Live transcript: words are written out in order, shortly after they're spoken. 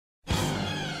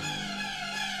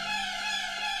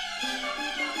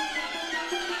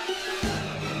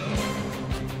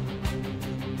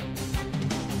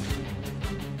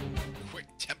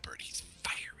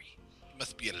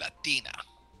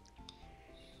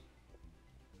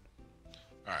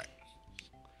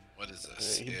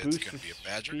this. He It's boosts gonna his be a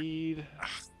badger. speed.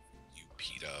 Ah, you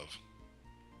Pete of.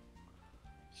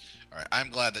 Alright, I'm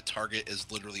glad that target is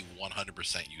literally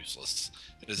 100% useless.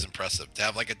 It is impressive to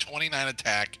have like a 29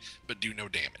 attack but do no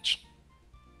damage.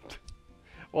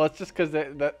 Well, it's just because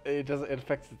that it doesn't, it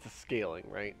affects its scaling,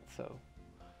 right? So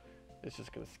it's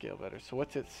just gonna scale better. So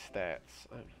what's its stats?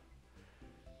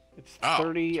 It's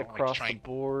 30 so across the like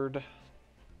board.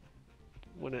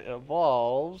 When it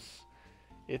evolves,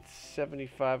 it's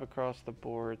 75 across the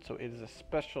board. So it is a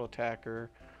special attacker.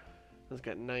 It's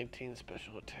got 19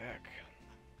 special attack.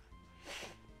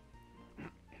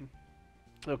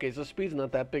 Okay, so speed's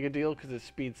not that big a deal because his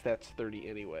speed stat's 30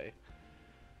 anyway.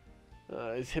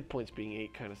 His hit points being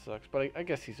 8 kind of sucks, but I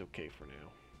guess he's okay for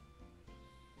now.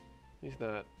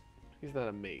 He's not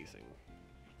amazing,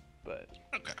 but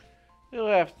okay. he'll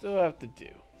have to do.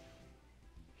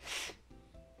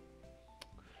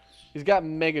 He's got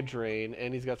Mega Drain,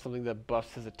 and he's got something that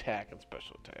buffs his attack and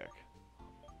special attack.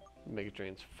 Mega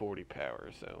Drain's 40 power,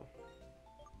 so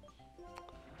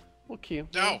we'll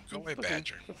keep. No, go away,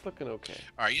 Badger. That's looking okay.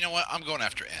 All right, you know what? I'm going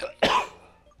after N.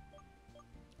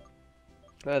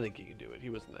 I think he can do it. He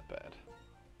wasn't that bad.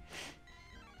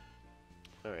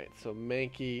 Alright, so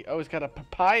Mankey. Oh, he's got a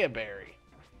papaya berry.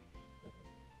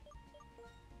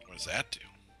 What does that do?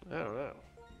 I don't know.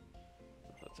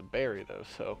 It's a berry, though,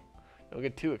 so don't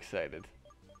get too excited.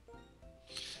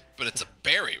 But it's a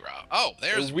berry, Rob. Oh,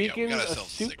 there's It we weakens got a ourselves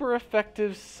super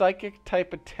effective psychic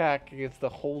type attack against the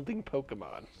holding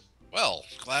Pokemon. Well,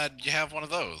 glad you have one of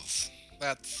those.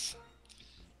 That's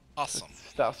awesome. It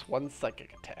stops one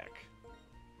psychic attack.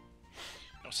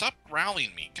 No, stop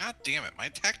growling me. God damn it. My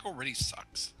attack already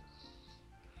sucks.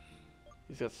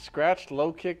 He's got Scratch,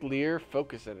 Low Kick, Leer,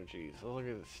 Focus Energies. Oh, look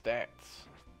at his stats.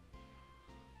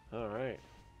 Alright.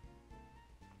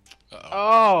 Uh-oh.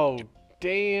 Oh,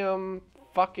 damn.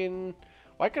 Fucking.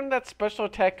 Why couldn't that special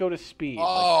attack go to speed?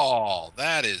 Oh,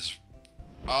 that is.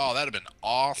 Oh, that'd have been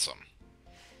awesome.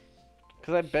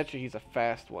 Because I bet you he's a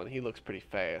fast one. He looks pretty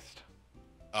fast.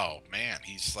 Oh, man.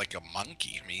 He's like a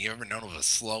monkey. I mean, you ever known of a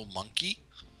slow monkey?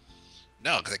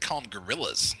 No, because they call them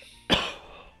gorillas. Yeah.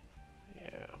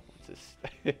 What's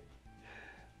his.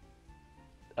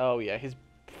 Oh, yeah. His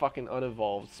fucking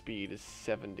unevolved speed is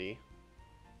 70.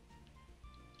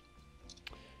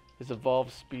 His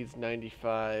evolved speed's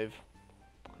 95.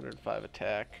 105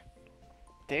 attack.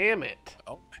 Damn it.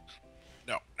 Oh.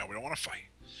 No, we don't want to fight.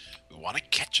 We want to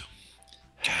catch them.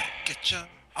 Gotta get ya.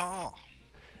 Oh.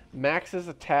 Maxes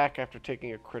attack after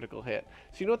taking a critical hit.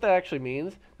 So you know what that actually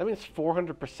means? That means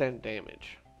 400%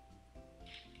 damage.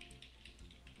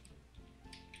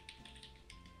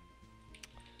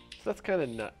 So that's kind of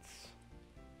nuts.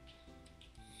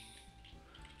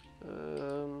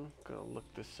 Gonna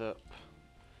look this up.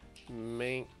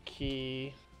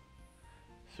 Mankey.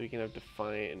 So you can have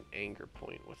Defiant and Anger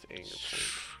Point. What's Anger Point?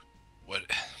 What?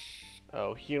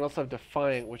 Oh, he can also have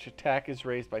Defiant, which attack is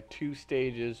raised by 2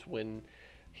 stages when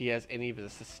he has any of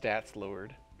his stats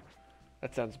lowered.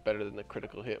 That sounds better than the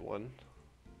critical hit one.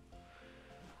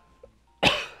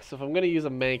 So if I'm gonna use a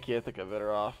Mankey, I think I'm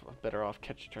better off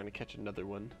trying to catch another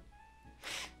one.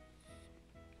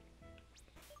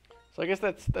 So I guess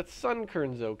that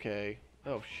Sunkern's okay.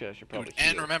 Oh shit, I should probably. Dude,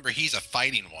 and remember, he's a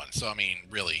fighting one, so I mean,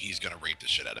 really, he's gonna rape the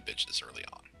shit out of bitches early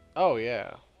on. Oh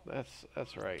yeah,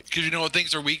 that's right. Because you know what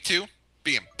things are weak to?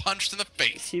 Being punched in the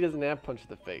face. He doesn't have punch to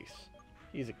the face.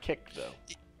 He's a kick though.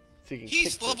 So he can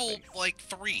He's kick level to the face. like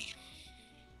 3.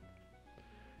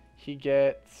 He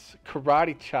gets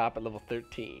Karate Chop at level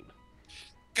 13.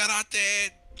 Karate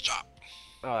chop.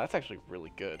 Oh, that's actually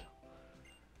really good.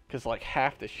 Because like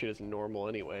half this shit is normal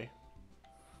anyway.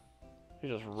 You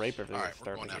just rape everything. All right, and we're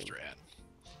start going the after game. N.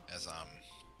 As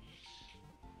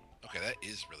Okay, that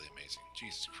is really amazing.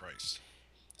 Jesus Christ.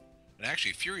 And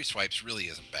actually, Fury Swipes really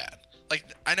isn't bad. Like,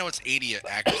 I know it's 80 at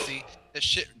accuracy. This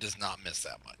shit does not miss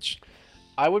that much.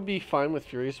 I would be fine with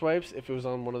Fury Swipes if it was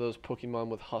on one of those Pokemon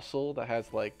with Hustle that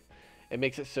has like, it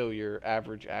makes it so your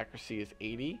average accuracy is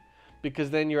 80, because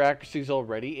then your accuracy is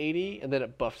already 80, and then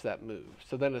it buffs that move.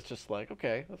 So then it's just like,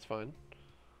 okay, that's fine.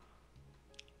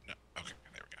 No, okay,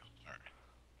 there we go. All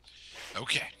right.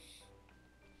 Okay.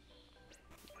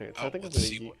 Okay, so I think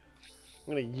I'm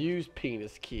gonna use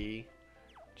Penis Key,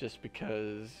 just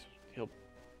because he'll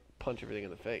punch everything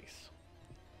in the face.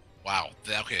 Wow.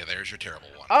 Okay, there's your terrible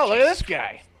one. Oh, look at Jesus this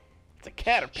guy! It's a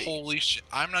Caterpie. Holy shit.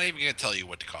 I'm not even going to tell you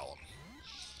what to call him.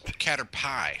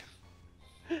 Caterpie.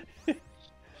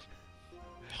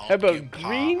 How about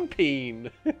Green Peen?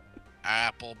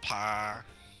 Apple pie.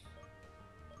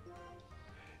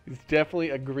 He's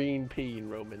definitely a Green Peen,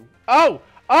 Roman. Oh!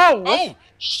 Oh! What? Oh,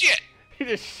 shit! He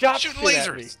just shot Shoot shit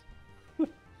at me. lasers!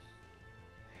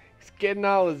 getting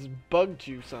all his bug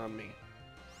juice on me.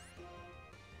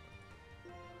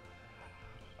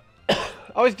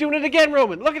 Oh, he's doing it again,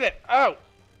 Roman. Look at it. Oh.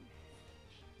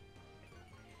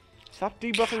 Stop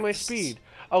debuffing my speed.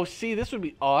 Oh, see, this would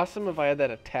be awesome if I had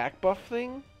that attack buff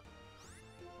thing.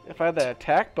 If I had that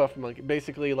attack buff, like,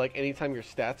 basically, like, anytime your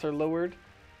stats are lowered,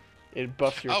 it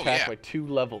buffs your attack by 2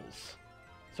 levels.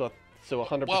 So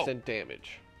 100%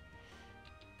 damage.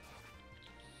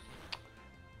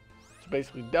 So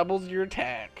basically doubles your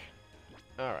attack.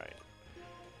 Alright.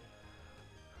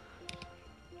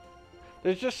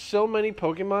 There's just so many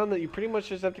Pokemon that you pretty much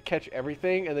just have to catch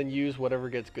everything and then use whatever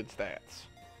gets good stats.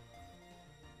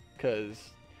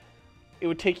 Because it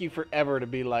would take you forever to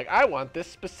be like, I want this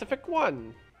specific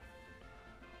one.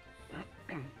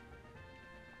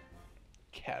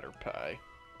 Caterpie.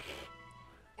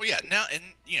 Well, yeah, now, and,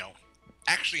 you know,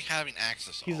 actually having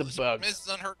access to He's all a this bug. is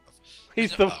unheard of.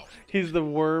 He's the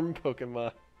worm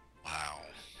Pokemon. Wow.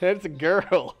 That's a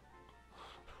girl.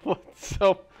 What's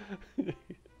up? Your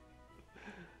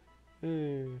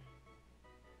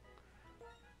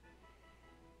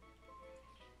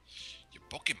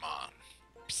Pokemon.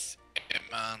 Psst,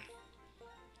 man.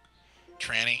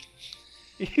 Tranny.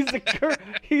 He's a girl.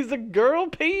 He's a girl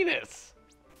penis.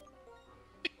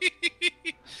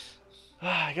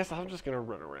 I guess I'm just gonna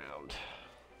run around.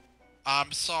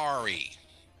 I'm sorry.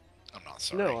 I'm not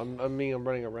sorry. No, I'm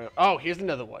running around. Oh, here's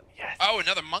another one. Yes. Oh,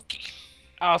 another monkey.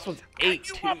 Oh, this one's 8 Are you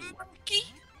too. a monkey?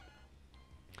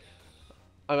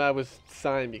 I was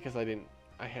signed because I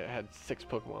had 6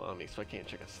 Pokemon on me, so I can't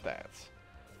check his stats.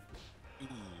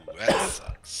 Ooh, that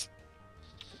sucks.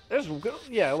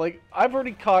 Yeah, like, I've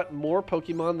already caught more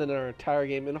Pokemon than our entire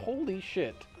game, and holy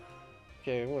shit.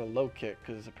 Okay, I'm gonna low kick,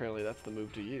 because apparently that's the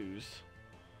move to use.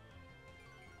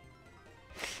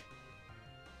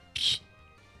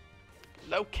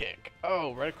 Low kick.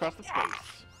 Oh, right across the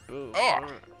face. Boom. Oh.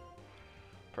 Right.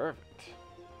 Perfect.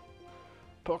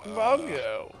 Pokeball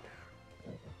go.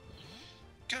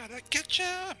 Gotta catch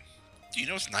 'em. Do you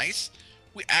know what's nice?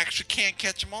 We actually can't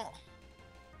catch them all.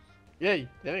 Yeah, you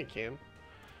can.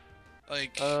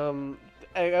 Like,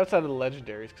 Outside of the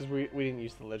legendaries, because we didn't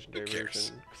use the legendary Who cares?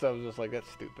 version, because I was just like,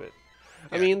 that's stupid.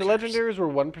 I Yeah, mean, the who cares? legendaries were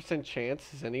 1%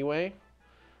 chances anyway,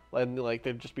 and like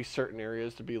there'd just be certain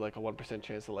areas to be like a 1%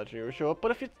 chance the legendary would show up.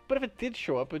 But if it did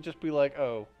show up, it'd just be like,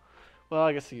 oh, well,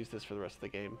 I guess I use this for the rest of the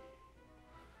game.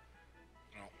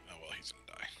 oh well, he's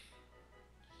gonna die.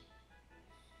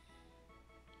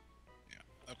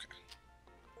 Yeah. Okay.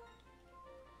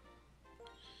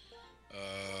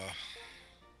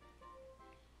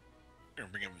 We're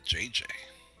gonna bring him JJ.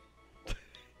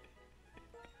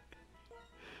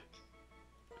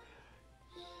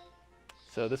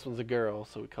 So this one's a girl,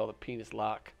 so we call it penis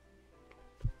lock.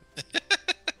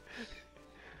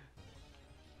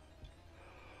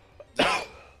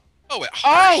 Oh, it Oh,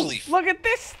 harshly. look at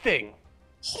this thing.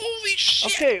 Holy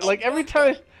shit! Okay, a like every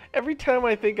time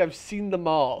I think I've seen them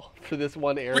all for this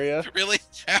one area. Really?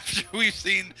 After we've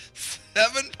seen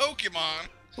 7 Pokemon.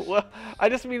 Well, I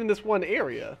just mean in this one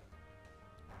area.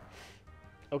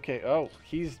 Okay, oh,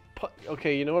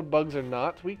 okay, you know what bugs are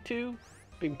not weak to?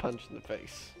 Being punched in the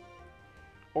face.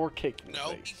 Or kicked in the No,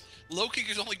 face. low kick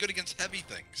is only good against heavy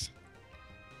things.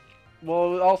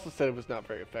 Well, it also said it was not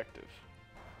very effective.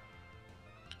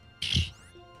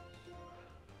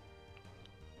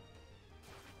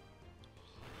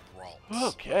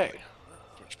 Ralts. Okay.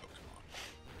 Which Pokemon?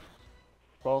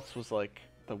 Ralts was like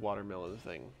the watermelon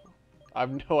thing. I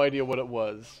have no idea what it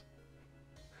was.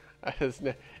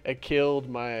 It killed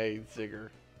my Zigger.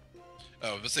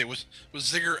 Oh, let's say, was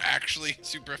Zigger actually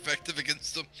super effective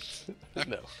against them?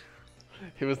 No.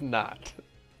 It was not.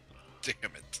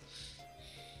 Damn it.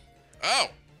 Oh!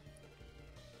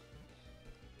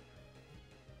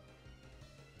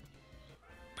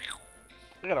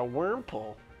 I got a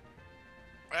Wurmple.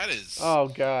 That is... Oh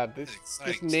god, this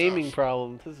exciting naming stuff.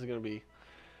 problem. This is gonna be.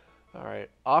 Alright.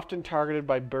 Often targeted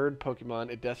by bird Pokemon,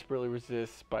 it desperately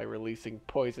resists by releasing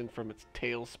poison from its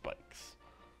tail spikes.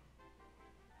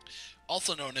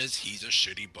 Also known as he's a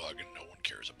shitty bug and no one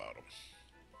cares about him.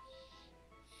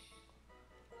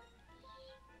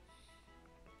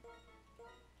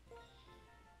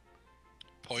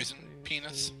 Poison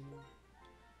penis?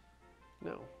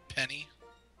 No. Penny?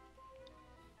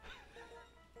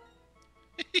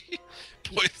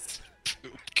 Poison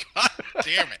poop. God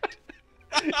damn it.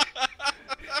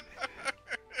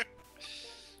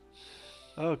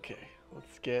 Okay,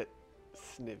 let's get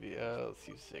Snivy. Let's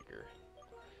use Zigger.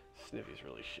 Snivy's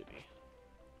really shitty.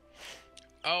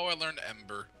 Oh, I learned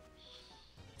Ember.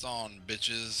 It's on,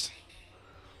 bitches.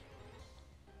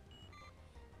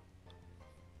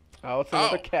 Oh, it's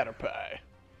another Oh. Caterpie.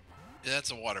 Yeah,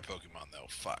 that's a water Pokemon though.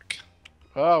 Fuck.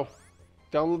 Oh,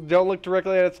 don't look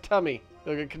directly at its tummy.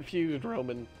 You'll get confused,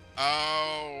 Roman.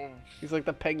 Oh, He's like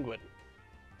the penguin.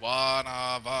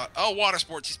 oh, water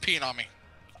sports. He's peeing on me.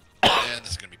 And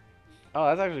this is gonna be. Oh,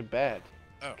 that's actually bad.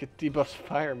 Oh. Get debuffs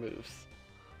fire moves.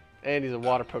 And he's a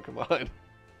water Pokemon.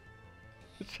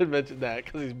 Should mention that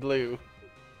because he's blue.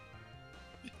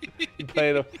 You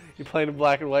playing a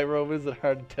black and white Roman? Is it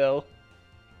hard to tell?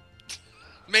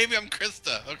 Maybe I'm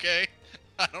Krista. Okay.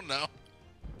 I don't know.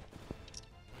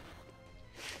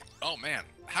 Oh man,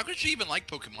 how could she even like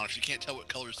Pokemon if she can't tell what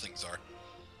colors things are?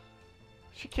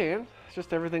 She can. It's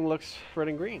just everything looks red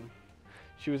and green.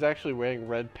 She was actually wearing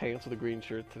red pants with a green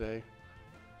shirt today.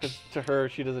 'Cause to her,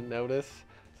 she doesn't notice.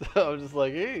 So I'm just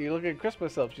like, hey, you look at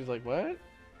Christmas myself. She's like, what?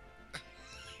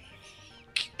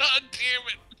 God damn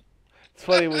it. It's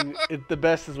funny when the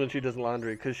best is when she does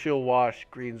laundry because she'll wash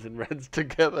greens and reds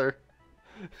together.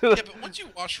 Yeah, but once you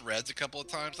wash reds a couple of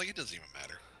times, like it doesn't even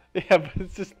matter. Yeah, but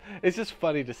it's just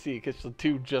funny to see because she'll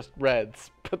do just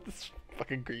reds, but this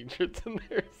fucking green shirts in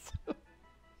there.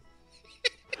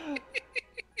 So.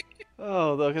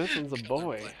 Oh, look, this one's a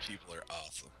boy. Black people are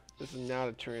awesome. This is not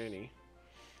a tranny.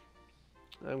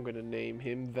 I'm gonna name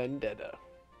him Vendetta.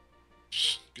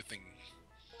 Good thing.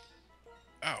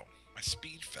 Oh, my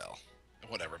speed fell.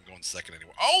 Whatever, I'm going second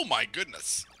anyway. Oh my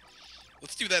goodness!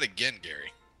 Let's do that again,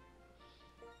 Gary.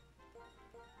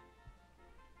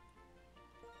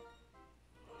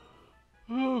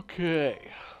 Okay.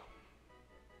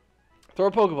 Throw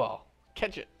a Pokeball.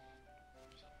 Catch it.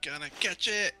 Gonna catch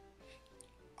it.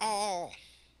 Oh.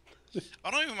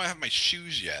 I don't even have my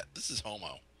shoes yet. This is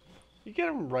homo. You get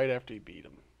him right after you beat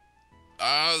him.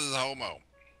 Ah, this is homo.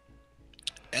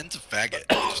 Ends a faggot.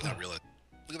 I just not realize.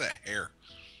 Look at that hair.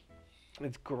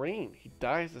 It's green. He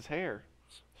dyes his hair.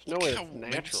 There's no way it's Maybe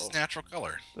it's natural. his natural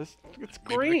color. It's Maybe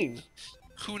green.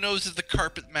 Who knows if the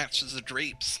carpet matches the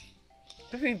drapes?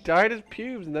 Then he dyed his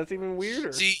pubes, and that's even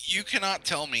weirder. See, you cannot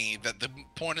tell me that the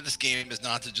point of this game is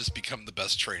not to just become the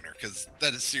best trainer, because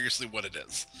that is seriously what it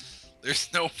is. There's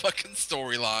no fucking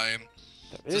storyline.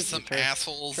 Just some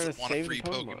assholes that want a free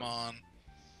Pokemon.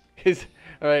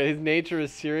 Alright, his nature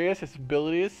is serious, his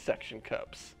ability is suction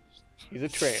cups. He's a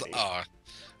tranny. I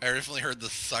originally heard the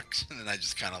suction, and I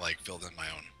just kind of like filled in my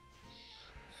own.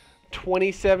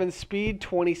 27 speed,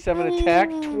 27 attack,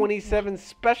 27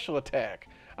 special attack.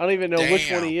 I don't even know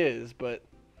which one he is, but...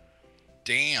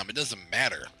 Damn, it doesn't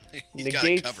matter. He's got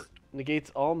it covered. Negates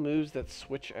all moves that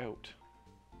switch out.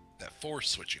 That force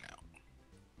switching out.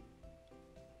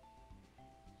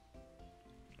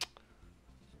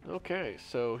 Okay,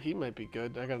 so he might be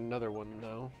good. I got another one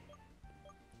now.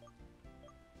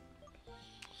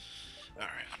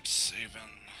 Alright, I'm saving.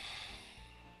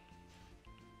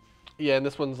 Yeah, and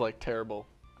this one's like terrible.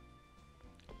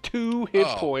 2 hit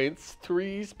points,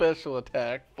 3 special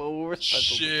attack, 4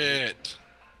 special Shit.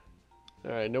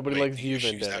 Alright, nobody likes you,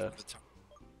 Vendetta.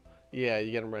 Yeah,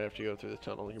 you get him right after you go through the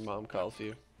tunnel. Your mom calls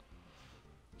you.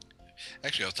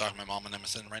 Actually, I was talking to my mom in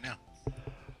MSN right now.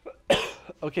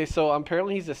 Okay, so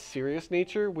apparently he's a serious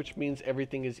nature, which means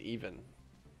everything is even.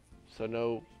 So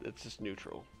no, it's just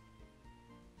neutral.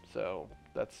 So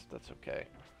that's okay.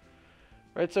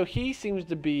 Right, so he seems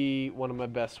to be one of my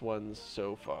best ones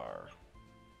so far.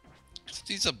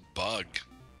 He's a bug.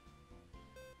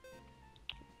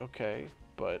 Okay,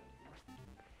 but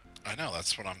I know,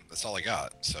 that's all I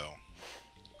got, so.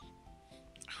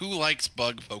 Who likes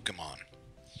bug Pokemon?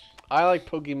 I like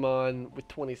Pokemon with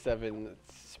 27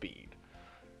 speed.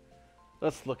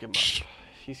 Let's look him up.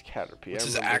 He's Caterpie. What's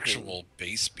his actual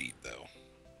base speed, though?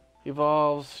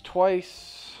 Evolves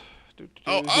twice. Look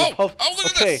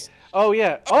at this! Oh,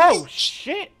 yeah. Oh,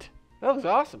 shit! That was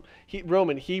awesome.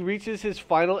 Roman, he reaches his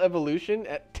final evolution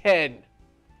at 10.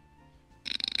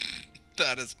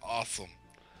 That is awesome.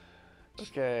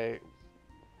 Okay.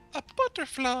 A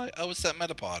butterfly. Oh, it's that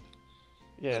Metapod.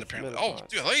 Yeah, it's Metapod. Oh,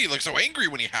 dude, he looks so angry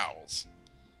when he howls.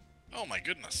 Oh my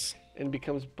goodness. And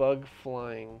becomes bug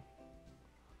flying.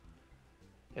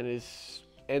 And his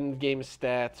end game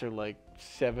stats are like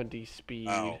 70 speed.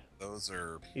 Oh, those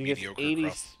are he gets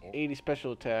mediocre 80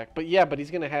 special attack. But yeah, but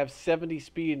he's going to have 70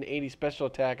 speed and 80 special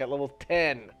attack at level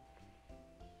 10.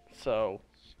 So.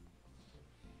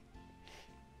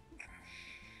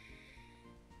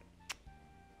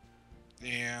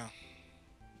 Yeah.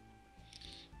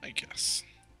 I guess.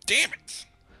 Damn it!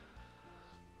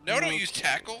 No, don't use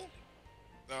tackle.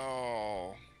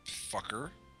 Oh,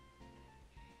 fucker.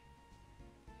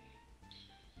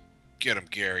 Get him,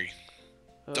 Gary.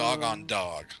 Dog on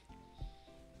dog.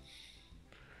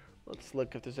 Let's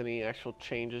look if there's any actual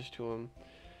changes to him.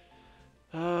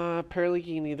 Apparently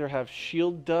you can either have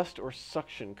shield dust or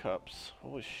suction cups.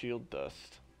 What was shield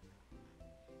dust?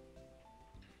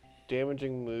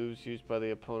 Damaging moves used by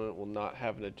the opponent will not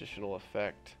have an additional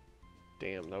effect.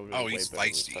 Damn, that would be Oh, way he's better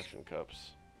than feisty. suction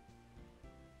cups.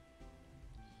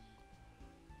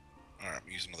 Alright,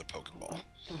 I'm using another Pokeball.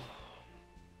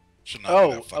 Should not be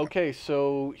that Oh, fucking... okay,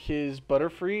 so his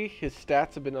Butterfree, his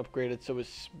stats have been upgraded, so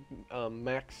his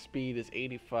max speed is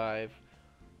 85,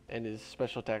 and his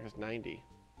special attack is 90.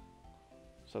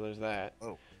 So there's that.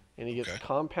 Oh, And he gets okay.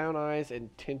 compound eyes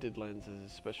and tinted lenses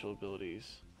as special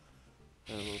abilities.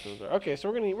 I don't know what those are. Okay, so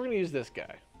we're gonna use this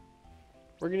guy.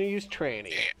 We're gonna use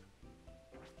Tranny.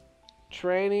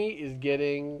 Tranny is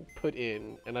getting put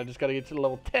in, and I just gotta get to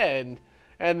level 10,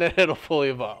 and then it'll fully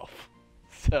evolve.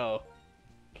 So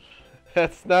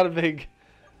that's not a big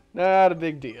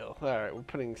deal. All right, we're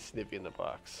putting Snivy in the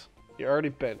box. You're already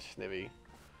benched, Snivy.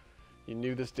 You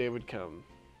knew this day would come.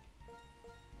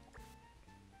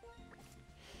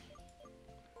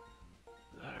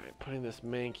 Alright, putting this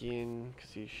Mankey in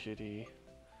because he's shitty.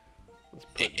 Let's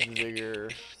put Vigor.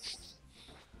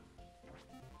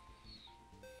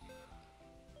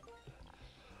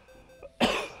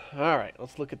 Alright,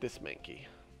 let's look at this Mankey.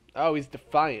 Oh, he's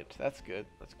Defiant. That's good.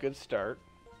 That's a good start.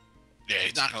 Yeah,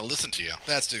 he's not going to listen to you.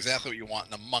 That's exactly what you want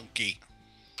in a monkey.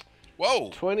 Whoa!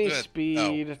 20 good. speed,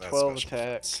 Oh, that's 12 special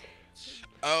attack, defense.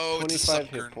 Oh, it's a 25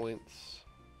 sucker. hit points.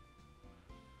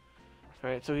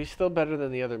 Alright, so he's still better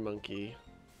than the other monkey.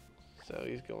 So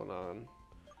he's going on.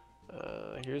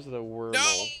 Here's the Wormhole.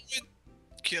 No! It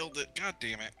killed it. God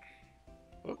damn it.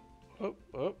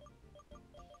 Oh.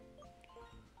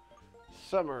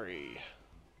 Summary.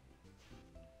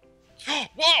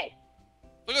 Whoa!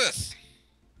 Look at this.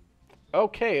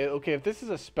 Okay, if this is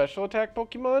a special attack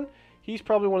Pokemon, he's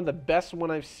probably one of the best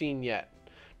one I've seen yet.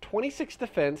 26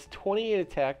 defense, 28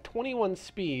 attack, 21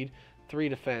 speed, 3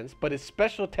 defense, but his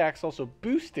special attack's also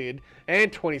boosted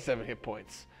and 27 hit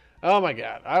points. Oh my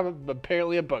god, I'm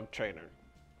apparently a bug trainer.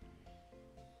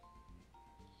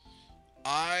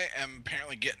 I am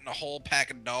apparently getting a whole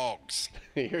pack of dogs.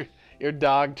 You're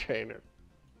dog trainer.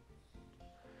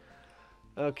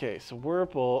 Okay, so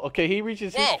Whirlpool. Okay, he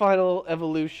reaches his Whoa! final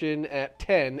evolution at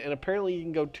 10, and apparently he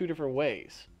can go 2 different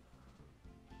ways.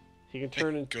 He can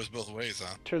turn It goes both ways,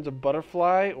 huh? turns a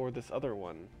butterfly or this other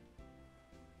one.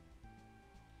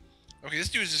 Okay, this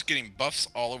dude is just getting buffs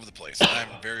all over the place. I'm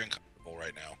very uncomfortable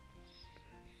right now.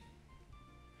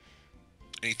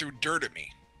 And he threw dirt at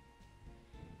me.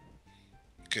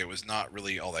 Okay, it was not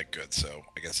really all that good, so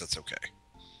I guess that's okay.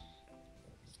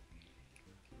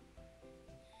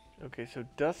 Okay, so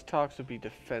Dust Tox would be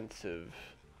defensive,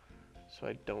 so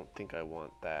I don't think I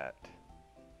want that.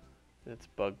 It's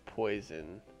Bug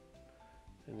Poison,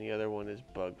 and the other one is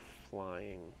Bug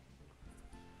Flying.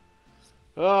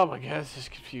 Oh my god, this is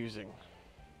confusing.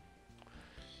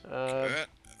 Good.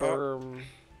 Berm.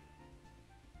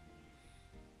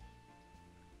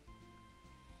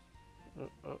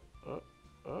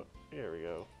 Oh, here we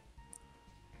go.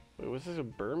 Wait, was this a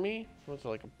Burmy? Was it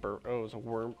like a Oh, it was a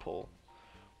Wurmple.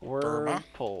 Burma?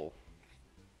 Wurmple.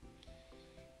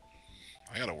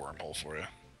 I got a wormhole for you.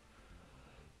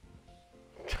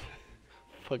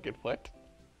 Fucking what?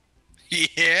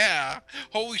 Yeah!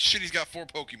 Holy shit, he's got 4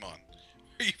 Pokemon.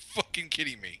 Are you fucking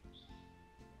kidding me?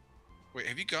 Wait,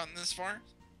 have you gotten this far?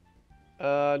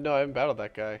 No, I haven't battled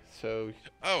that guy, so...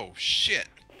 Oh, shit.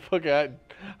 Fuck, I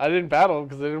didn't battle him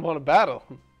because I didn't want to battle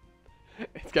him.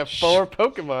 It's got 4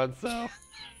 Pokemon, so...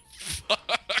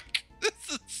 Fuck.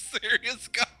 This is serious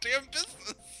goddamn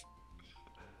business.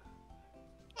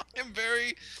 I am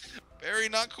very, very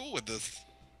not cool with this.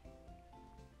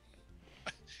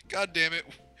 God damn it.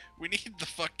 We need the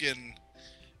fucking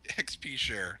XP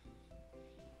share.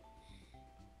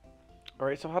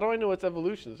 Alright, so how do I know it's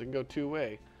evolutions? It can go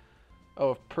 2-way.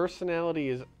 Oh, if personality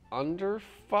is under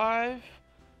 5?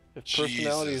 If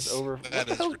personality is Jesus, over... that what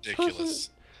the is hell ridiculous.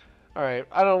 Alright,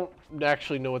 I don't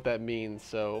actually know what that means,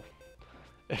 so...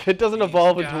 If it doesn't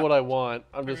evolve into got what I want,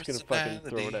 I'm just gonna fucking throw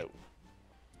it personality. out.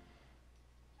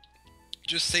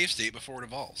 Just save state before it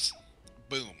evolves.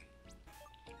 Boom.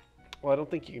 Well, I don't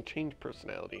think you can change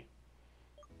personality.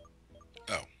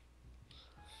 Oh.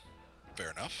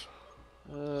 Fair enough.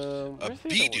 A Where's the other one?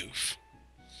 Bidoof.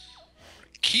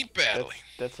 Keep battling.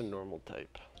 That's a normal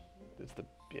type. It's the...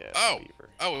 Yeah, Oh. Beaver.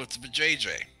 Oh, it's a JJ.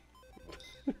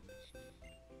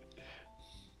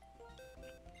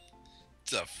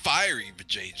 It's a fiery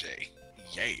JJ.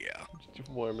 Yeah. Just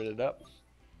warming it up.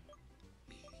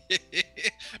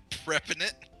 Prepping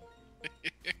it.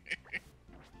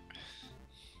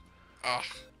 Oh,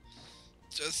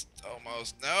 just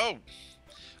almost no.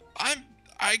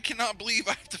 I cannot believe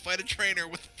I have to fight a trainer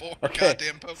with 4 Okay,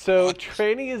 goddamn Pokemon. so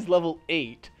training is level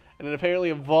 8, and it apparently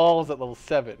evolves at level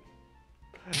 7.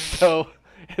 So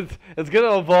it's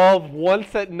gonna evolve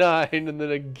once at 9, and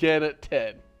then again at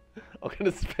 10. I'm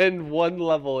gonna spend 1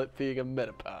 level at being a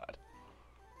Metapod.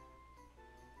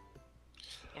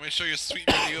 Let me show you a sweet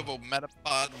video of a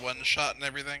Metapod one-shot and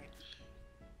everything.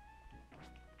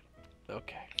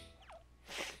 Okay.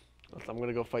 I'm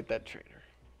gonna go fight that trainer.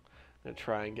 I'm gonna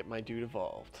try and get my dude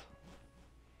evolved.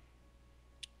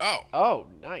 Oh, Oh,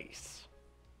 nice.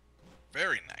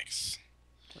 very nice.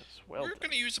 That's well We're done.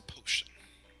 gonna use a potion.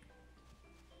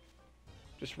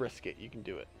 Just risk it. You can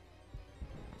do it.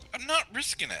 I'm not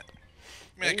risking it.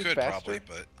 I mean, I Are you could faster? probably,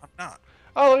 but I'm not.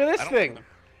 Oh, look at I this don't thing. wanna-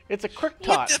 It's a quick What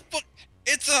tot. the fuck?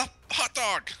 It's a hot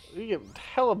dog. You get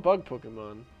hella bug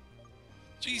Pokemon.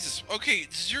 Jesus. Okay,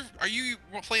 are you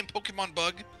playing Pokemon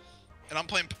Bug, and I'm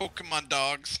playing Pokemon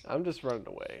Dogs? I'm just running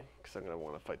away because I'm gonna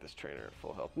want to fight this trainer at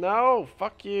full health. No,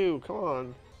 fuck you. Come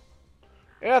on.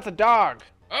 Yeah, it's a dog.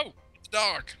 Oh, it's a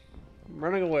dog. I'm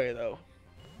running away though.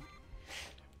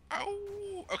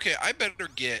 Oh. Okay, I better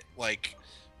get like,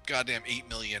 goddamn $8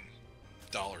 million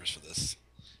for this.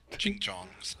 Ching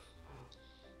chongs.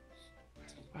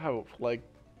 Wow, like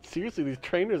seriously, these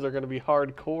trainers are gonna be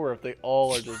hardcore if they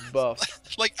all are just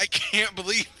buffed. Like, I can't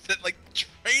believe that like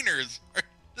trainers are.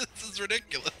 This is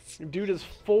ridiculous. Dude is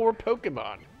 4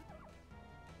 Pokemon.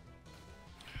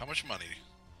 How much money?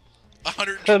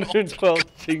 112.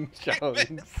 112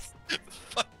 Ching-Chongs.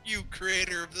 Fuck you,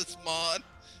 creator of this mod.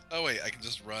 Oh wait, I can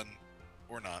just run,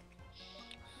 or not.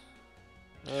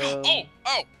 Oh,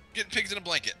 getting pigs in a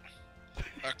blanket.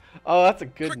 Oh, that's a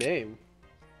good Cricket. name.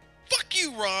 Fuck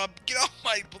you, Rob. Get off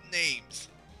my names.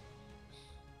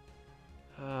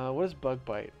 What is Bug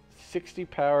Bite? 60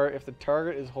 power. If the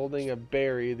target is holding a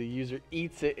berry, the user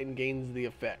eats it and gains the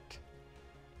effect.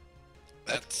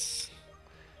 That's.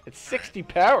 It's 60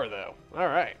 power though. All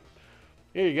right.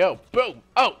 Here you go. Boom.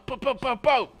 Oh, boom, boom, boom,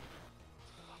 boom.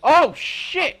 Oh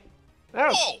shit.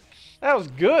 Whoa, That was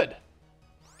good.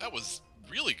 that was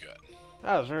really good.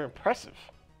 That was very impressive.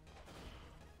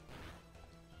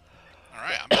 All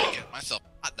right, I'm gonna get myself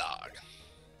a hot dog.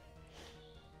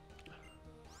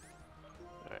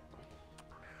 All right.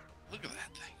 Look at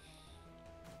that thing.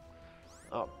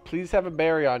 Oh, please have a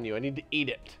berry on you. I need to eat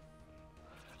it.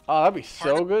 Oh, that'd be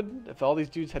so Pardon? good if all these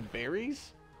dudes had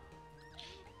berries.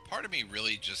 Part of me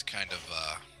really just kind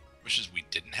of wishes we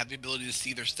didn't have the ability to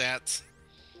see their stats.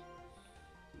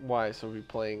 Why? So we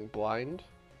playing blind?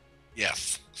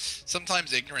 Yes.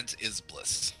 Sometimes ignorance is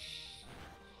bliss.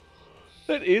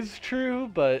 That is true,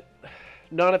 but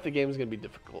not if the game's gonna be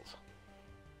difficult.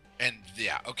 And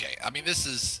yeah, okay. I mean, this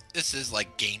is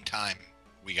like game time.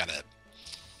 We gotta.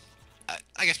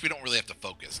 I guess we don't really have to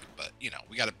focus, but you know,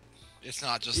 we gotta. It's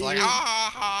not just like Yeah.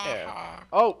 ah.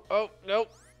 Oh,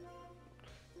 nope.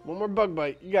 One more Bug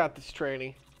Bite. You got this,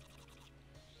 Tranny.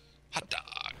 Hot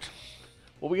dog.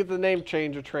 Well, we get the name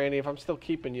changer, Tranny. If I'm still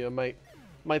keeping you, I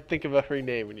might think about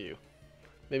renaming you.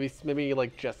 Maybe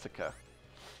like Jessica.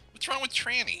 What's wrong with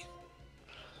Tranny?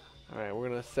 All right, we're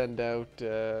gonna send out.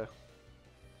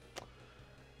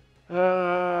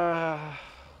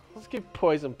 Let's give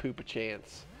Poison Poop a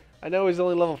chance. I know he's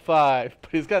only level 5,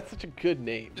 but he's got such a good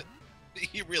name.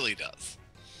 He really does.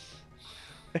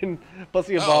 And plus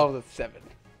he evolves at 7.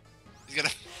 He's gonna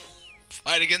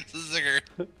fight against the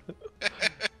Zigger.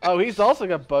 Oh, he's also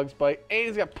got Bug's Bite, and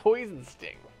he's got Poison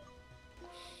Sting.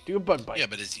 Do a Bug Bite. Yeah,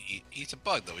 but he's a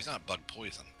bug though. He's not bug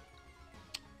poison.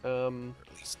 Or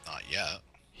at least not yet.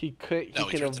 He could. No,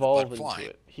 He he can turns into evolve Bug into Flying.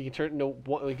 it. He can turn into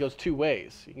one. He goes 2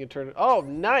 ways. He can turn. Oh,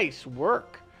 nice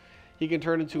work. He can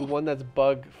turn into one that's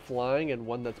Bug Flying and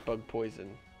one that's Bug Poison.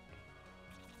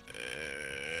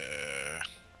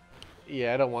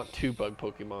 Yeah, I don't want 2 Bug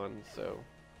Pokemon, so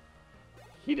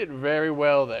he did very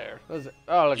well there. That was,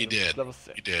 oh, look, He at this, did. level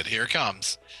 6. He did. Here it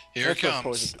comes. Here That's it not comes.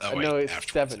 Poison. Oh wait, no, it's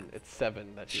after 7. Poison. It's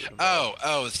 7 that he would evolve.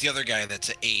 Oh, it's the other guy that's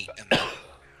at 8. And then...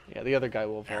 Yeah, the other guy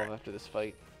will evolve Alright. after this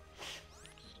fight.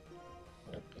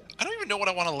 I don't even know what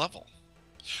I want to level.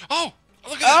 Oh,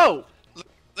 look at that. Oh,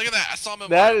 Look at that. I saw him in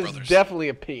that Mario is Brothers. definitely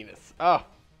a penis. Oh,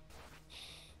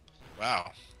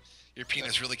 Wow. Your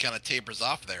penis really kind of tapers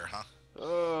off there, huh?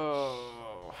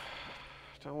 oh.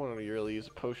 Don't want to really use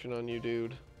a potion on you,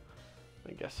 dude.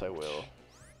 I guess I will.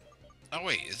 Oh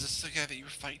wait, is this the guy that you were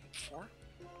fighting before?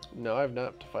 No, I've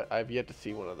not. I've yet to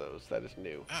see one of those. That is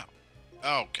new.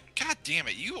 Oh, god damn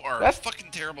it! You are That's- a fucking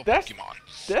terrible that's-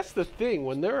 Pokemon. That's the thing.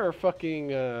 When there are fucking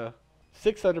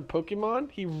 600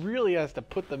 Pokemon, he really has to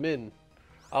put them in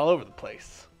all over the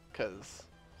place. Cause,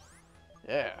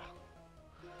 yeah.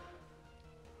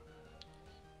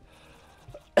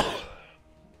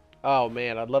 Oh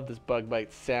man, I love this bug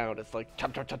bite sound. It's like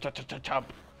chomp chomp chomp chomp chomp chomp chomp.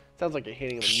 Sounds like you're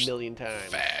hitting it a million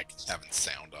times. Fag. Having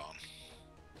sound on.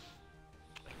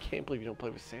 I can't believe you don't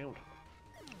play with sound.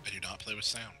 I do not play with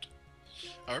sound.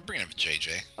 Oh, we're bringing up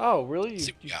JJ. Oh really? See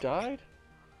You what we got. died?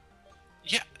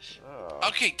 Yeah. Oh.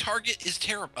 Okay, target is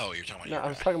terrible. Oh, you're talking about No, your I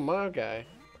was guy. talking my guy.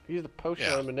 He used the potion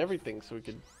Yeah. on him and everything so we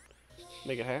could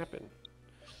make it happen.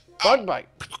 Oh. Bug bite.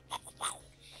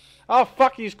 Oh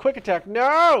fuck! He used quick attack.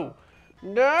 No!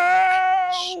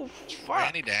 No! Fuck!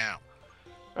 Randy down.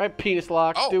 All right, penis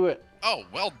lock. Oh. Do it. Oh,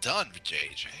 well done,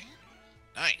 JJ.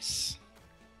 Nice.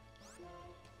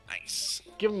 Nice.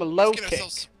 Give him a low Let's get kick.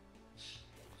 ourselves...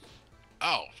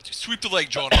 Oh, sweep the leg,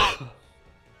 John.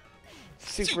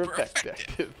 Super Super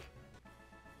effective.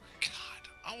 God,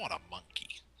 I want a monkey.